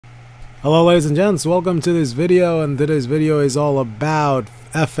Hello ladies and gents, welcome to this video, and today's video is all about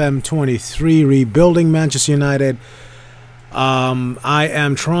FM23 rebuilding Manchester United. I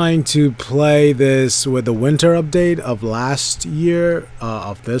am trying to play this with the winter update of last year,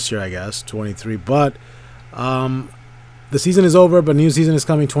 of this year I guess, 23, but the season is over, but new season is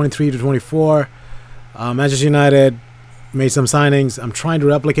coming, 23 to 24. Manchester United made some signings. I'm trying to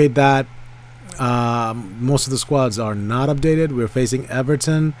replicate that. Most of the squads are not updated. We're facing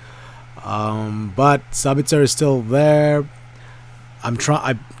Everton. But Sabitzer is still there. I'm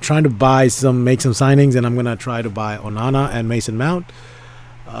trying to make some signings, and I'm gonna try to buy Onana and Mason Mount.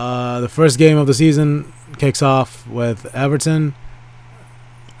 The first game of the season kicks off with Everton.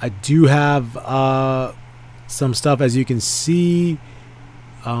 I do have some stuff, as you can see,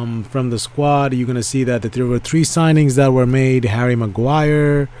 from the squad. You're gonna see that there were 3 signings that were made: Harry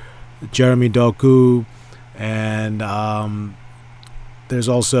Maguire, Jeremy Doku, and there's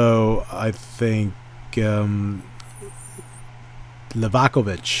also, I think,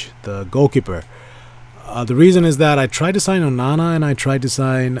 Livakovic, the goalkeeper. The reason is that I tried to sign Onana, and I tried to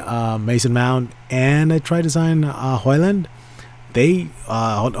sign Mason Mount, and I tried to sign Højlund.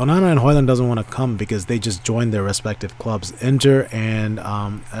 Onana and Højlund doesn't want to come because they just joined their respective clubs, Inter and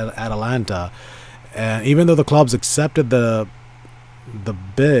Atalanta. And even though the clubs accepted the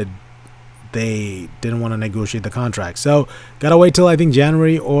bid, they didn't want to negotiate the contract, so gotta wait till I think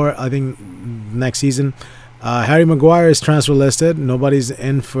January, or I think next season. Harry Maguire is transfer listed. Nobody's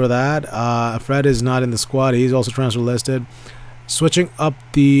in for that. Fred is not in the squad. He's also transfer listed. Switching up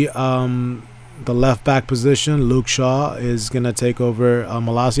the left back position, Luke Shaw is gonna take over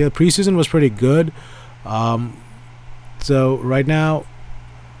Malacia. Preseason was pretty good. So right now,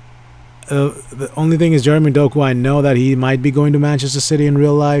 the only thing is Jeremy Doku. I know that he might be going to Manchester City in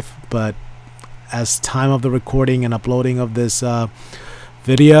real life, but as time of the recording and uploading of this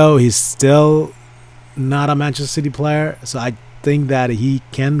video, he's still not a Manchester City player. So I think that he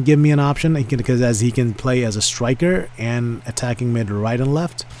can give me an option, because he can play as a striker and attacking mid, right and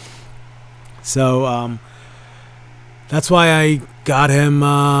left. So that's why I got him,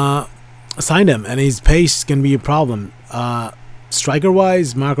 signed him, and his pace can be a problem. Striker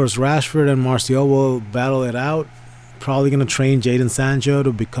wise, Marcus Rashford and Martial will battle it out. Probably going to train Jadon Sancho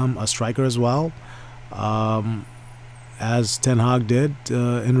to become a striker as well, as Ten Hag did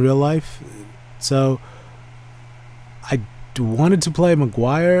in real life. So I wanted to play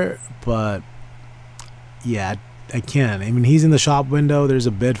Maguire, but yeah, I can't. I mean, he's in the shop window. There's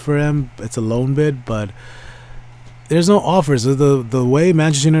a bid for him. It's a loan bid, but there's no offers. The way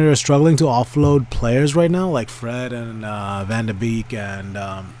Manchester United are struggling to offload players right now, like Fred and Van de Beek and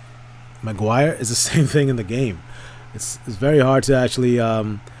Maguire, is the same thing in the game. It's very hard to actually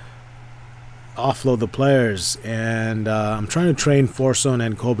offload the players, and I'm trying to train Forson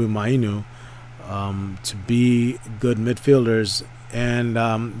and Kobe Mainu to be good midfielders, and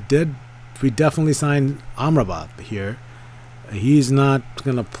we definitely signed Amrabat here. He's not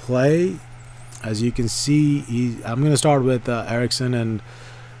gonna play, as you can see. I'm gonna start with Eriksen and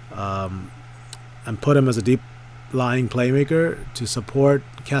put him as a deep lying playmaker to support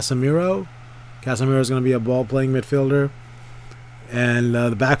Casemiro. Casemiro is going to be a ball-playing midfielder. And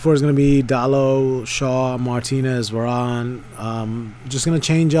the back four is going to be Dalot, Shaw, Martinez, Varane. Just going to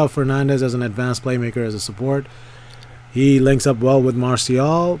change up Fernandes as an advanced playmaker as a support. He links up well with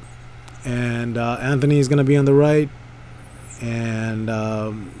Martial. And Anthony is going to be on the right. And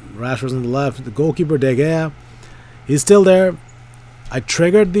Rashford's on the left. The goalkeeper, De Gea, he's still there. I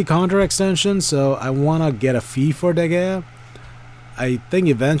triggered the contract extension, so I want to get a fee for De Gea. I think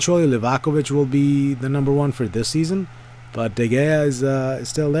eventually Livakovic will be the #1 for this season, but De Gea is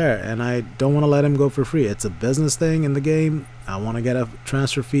still there, and I don't want to let him go for free. It's a business thing in the game. I want to get a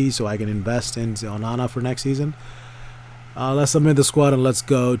transfer fee so I can invest into Onana for next season. Let's submit the squad and let's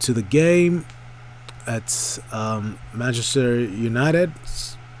go to the game. It's Manchester United.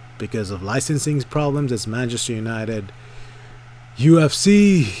 Because of licensing problems, it's Manchester United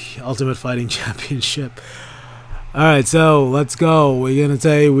UFC Ultimate Fighting Championship. Alright, so let's go. We're going to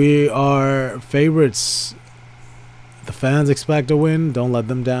say we are favorites. The fans expect a win. Don't let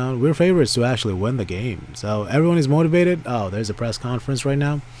them down. We're favorites to actually win the game. So everyone is motivated. Oh, there's a press conference right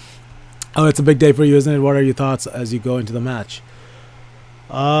now. Oh, it's a big day for you, isn't it? What are your thoughts as you go into the match?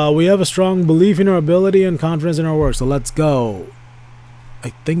 We have a strong belief in our ability and confidence in our work. So let's go. I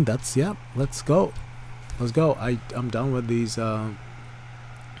think that's, yeah, let's go. Let's go. I'm done with these,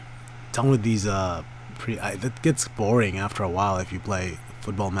 that gets boring after a while if you play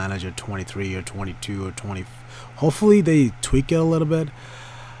Football Manager 23 or 22 or 20. Hopefully they tweak it a little bit.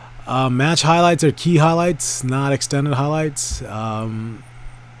 Match highlights are key highlights, not extended highlights.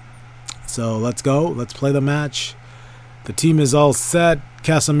 So let's go. Let's play the match. The team is all set.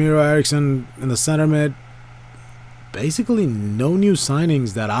 Casemiro, Eriksen in the center mid. Basically no new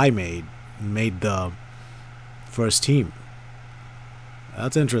signings that I made the first team.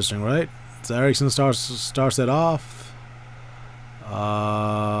 That's interesting, right? So Eriksen starts it off.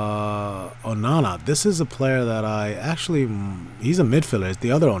 Onana. This is a player that I actually... He's a midfielder. It's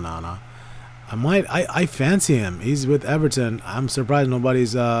the other Onana. I fancy him. He's with Everton. I'm surprised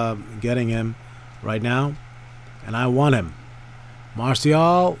nobody's getting him right now. And I want him.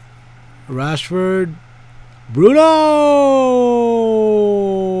 Martial. Rashford. Bruno!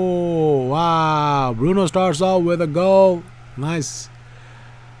 Wow. Bruno starts off with a goal. Nice.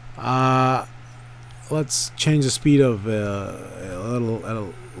 Let's change the speed of a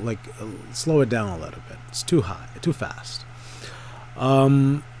little, slow it down a little bit. It's too high, too fast.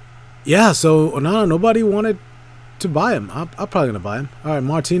 Yeah, so Onana, nobody wanted to buy him. I'm probably going to buy him. All right,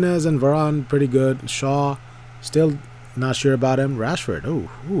 Martinez and Varane, pretty good. Shaw, still not sure about him. Rashford, ooh,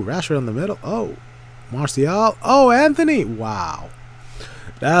 Rashford in the middle. Oh, Martial. Oh, Anthony. Wow.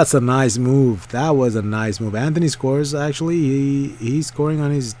 That's a nice move. That was a nice move. Anthony scores, actually. He's scoring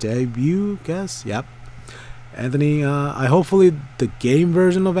on his debut, guess. Yep. Anthony, hopefully the game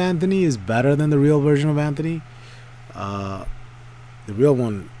version of Anthony is better than the real version of Anthony. The real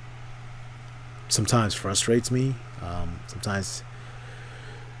one sometimes frustrates me. Sometimes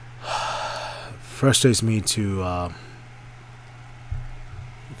frustrates me to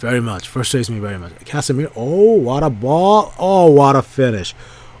very much. Frustrates me very much. Casemiro. Oh, what a ball. Oh, what a finish.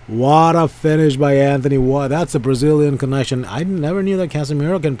 What a finish by Anthony. What? That's a Brazilian connection. I never knew that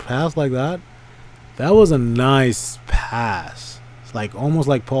Casemiro can pass like that. That was a nice pass. It's like almost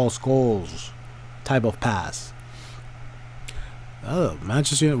like Paul Scholes type of pass. Oh,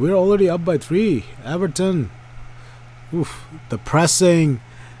 Manchester United. We're already up by 3. Everton. Oof. The pressing,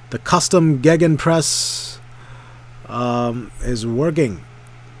 the custom Gegenpress is working.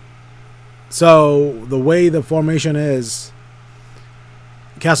 So the way the formation is,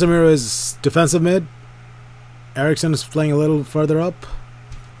 Casemiro is defensive mid. Eriksen is playing a little further up.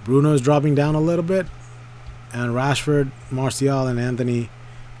 Bruno is dropping down a little bit. And Rashford, Martial, and Anthony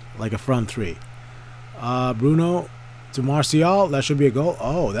like a front 3. Bruno to Martial. That should be a goal.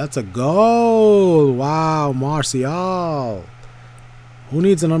 Oh, that's a goal. Wow, Martial. Who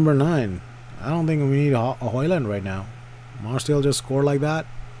needs a number 9? I don't think we need a Højlund right now. Martial just scored like that.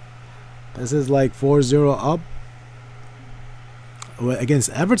 This is like 4-0 up against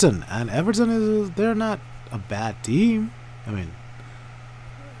Everton. And Everton, they're not a bad team. I mean,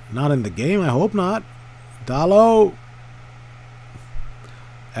 not in the game. I hope not. Dalot.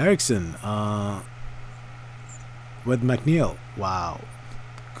 Eriksen. With McNeil. Wow.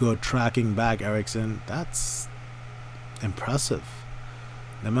 Good tracking back, Eriksen. That's impressive.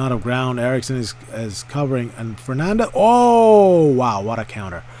 The amount of ground Eriksen is covering. And Fernando. Oh, wow. What a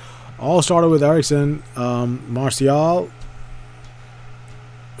counter. All started with Eriksen. Martial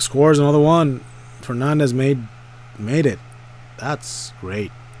scores another one. Fernandez made it. That's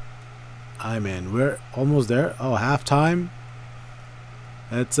great. I mean, we're almost there. Oh, halftime.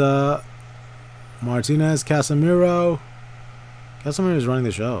 It's Martinez, Casemiro. Casemiro is running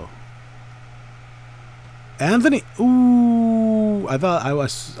the show. Anthony. Ooh, I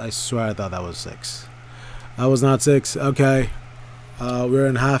swear I thought that was 6. That was not 6. Okay. We're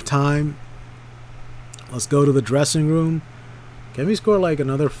in halftime. Let's go to the dressing room. Can we score like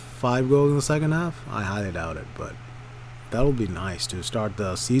another 5 goals in the second half? I highly doubt it, but that would be nice to start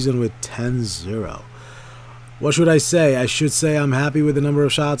the season with 10-0. What should I say? I should say I'm happy with the number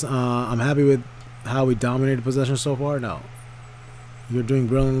of shots. I'm happy with how we dominated possession so far. No. You're doing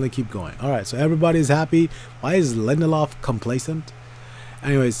brilliantly. Keep going. All right, so everybody's happy. Why is Lindelof complacent?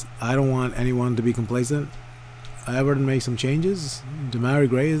 Anyways, I don't want anyone to be complacent. Everton make some changes. Demarai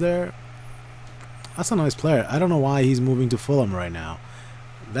Gray is there. That's a nice player. I don't know why he's moving to Fulham right now.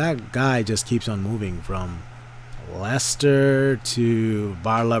 That guy just keeps on moving from Leicester to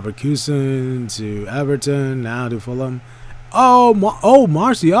Bayer Leverkusen to Everton, now to Fulham. Oh,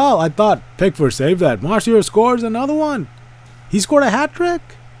 Martial. I thought Pickford saved that. Martial scores another one. He scored a hat-trick.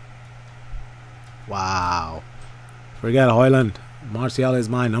 Wow. Forget Højlund. Martial is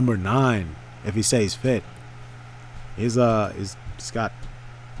my number 9 if he stays fit. He's got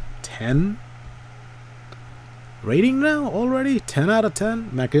 10 rating now already. 10 out of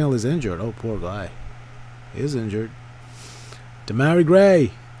 10. McNeil is injured. Oh, poor guy. He is injured. Demarai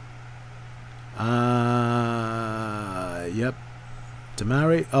Gray. Yep.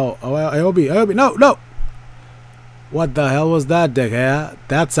 Demarai. Oh, Ayobi. No. What the hell was that, dickhead?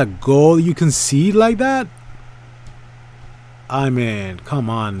 That's a goal you concede like that? I mean, come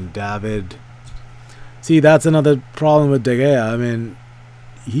on, David. See, that's another problem with De Gea. I mean,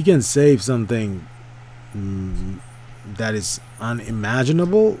 he can save something that is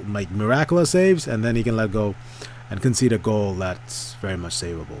unimaginable, like miraculous saves, and then he can let go and concede a goal that's very much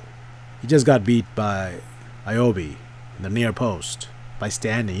savable. He just got beat by Iobi in the near post by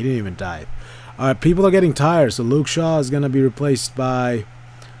standing. He didn't even dive. Alright, people are getting tired, so Luke Shaw is going to be replaced by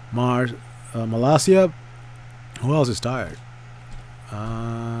Malacia. Who else is tired?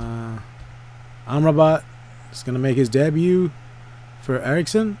 Amrabat is going to make his debut for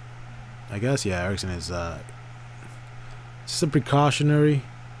Eriksen. I guess, yeah, Eriksen is just a precautionary.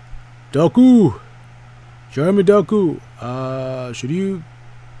 Doku! Jeremy Doku! Should you...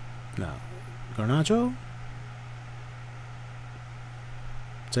 No. Garnacho?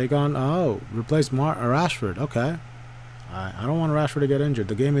 Take on... Oh, replace Rashford. Okay. I don't want Rashford to get injured.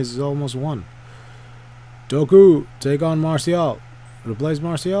 The game is almost won. Doku, take on Martial. Replace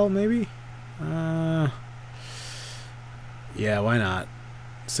Martial, maybe? Yeah, why not?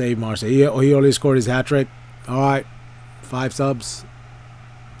 Save Martial. He already scored his hat-trick. Alright. 5 subs.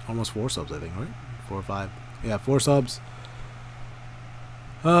 Almost 4 subs, I think, right? 4 or 5. Yeah, 4 subs.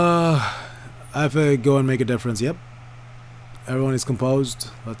 I have to go and make a difference. Yep. Everyone is composed.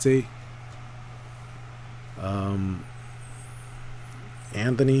 Let's see.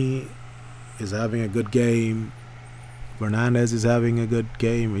 Anthony is having a good game. Fernandez is having a good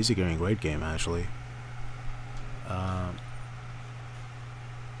game. He's having a great game, actually.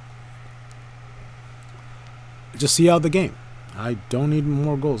 Just see out the game. I don't need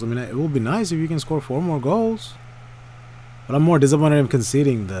more goals. I mean, it would be nice if you can score 4 more goals. But I'm more disappointed in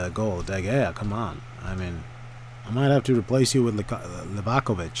conceding the goal. De Gea, come on. I mean, I might have to replace you with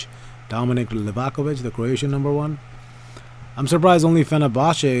Livakovic. Dominic Livakovic, the Croatian #1. I'm surprised only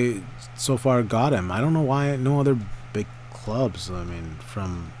Fenerbahce so far got him. I don't know why no other big clubs, I mean,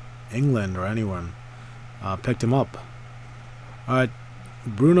 from England or anyone, picked him up. Alright,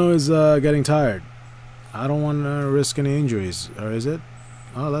 Bruno is getting tired. I don't want to risk any injuries. Or is it?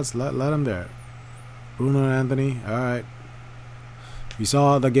 Oh, let's let him there. Bruno and Anthony. Alright. We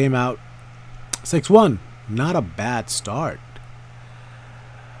saw the game out. 6-1. Not a bad start.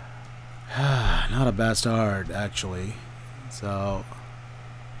 Not a bad start, actually. So,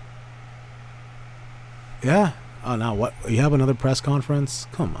 yeah. Oh, now what? You have another press conference?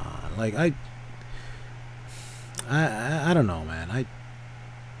 Come on. Like, I don't know, man.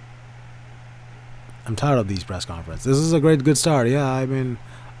 I'm tired of these press conferences. This is a good start. Yeah, I mean,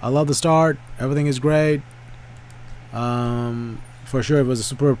 I love the start. Everything is great. For sure, it was a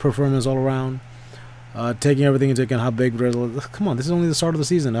superb performance all around. Taking everything into account, how big... Come on, this is only the start of the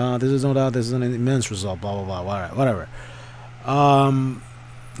season. This is no doubt, this is an immense result, blah, blah, blah, whatever.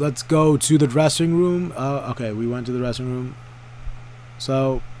 Let's go to the dressing room. Okay, we went to the dressing room.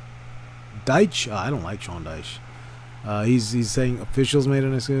 So, Deitch, I don't like Sean Deitch. He's saying officials made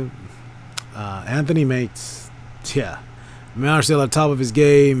an excuse. Anthony makes, yeah, Martial at top of his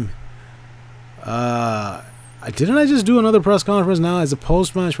game. Didn't I just do another press conference now as a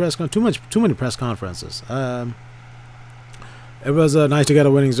post-match press conference? Too many press conferences. It was nice to get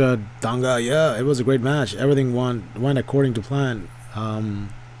a winning start. Danga, yeah, it was a great match. Everything went according to plan.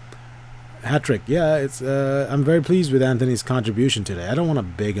 Hat-trick, yeah. It's I'm very pleased with Anthony's contribution today. I don't want to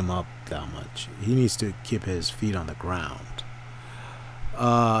big him up that much. He needs to keep his feet on the ground.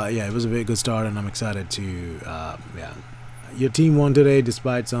 Yeah, it was a very good start, and I'm excited to, yeah. Your team won today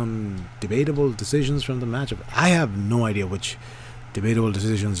despite some debatable decisions from the matchup. I have no idea which debatable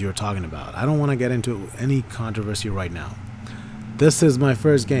decisions you're talking about. I don't want to get into any controversy right now. This is my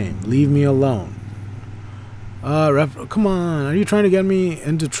first game. Leave me alone. Come on. Are you trying to get me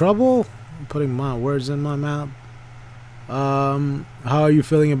into trouble? I'm putting my words in my mouth. How are you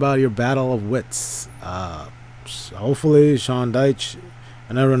feeling about your battle of wits? Hopefully Sean Deitch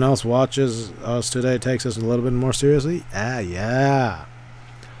and everyone else watches us today takes us a little bit more seriously. Yeah.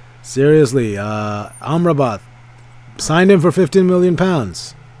 Seriously, Amrabat signed him for £15 million.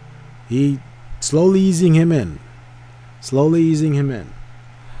 He slowly easing him in.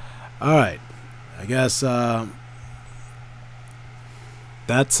 Alright. I guess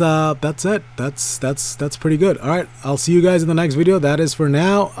that's it. That's pretty good. Alright, I'll see you guys in the next video. That is for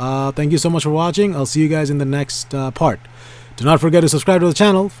now. Thank you so much for watching. I'll see you guys in the next part. Do not forget to subscribe to the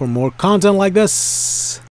channel for more content like this.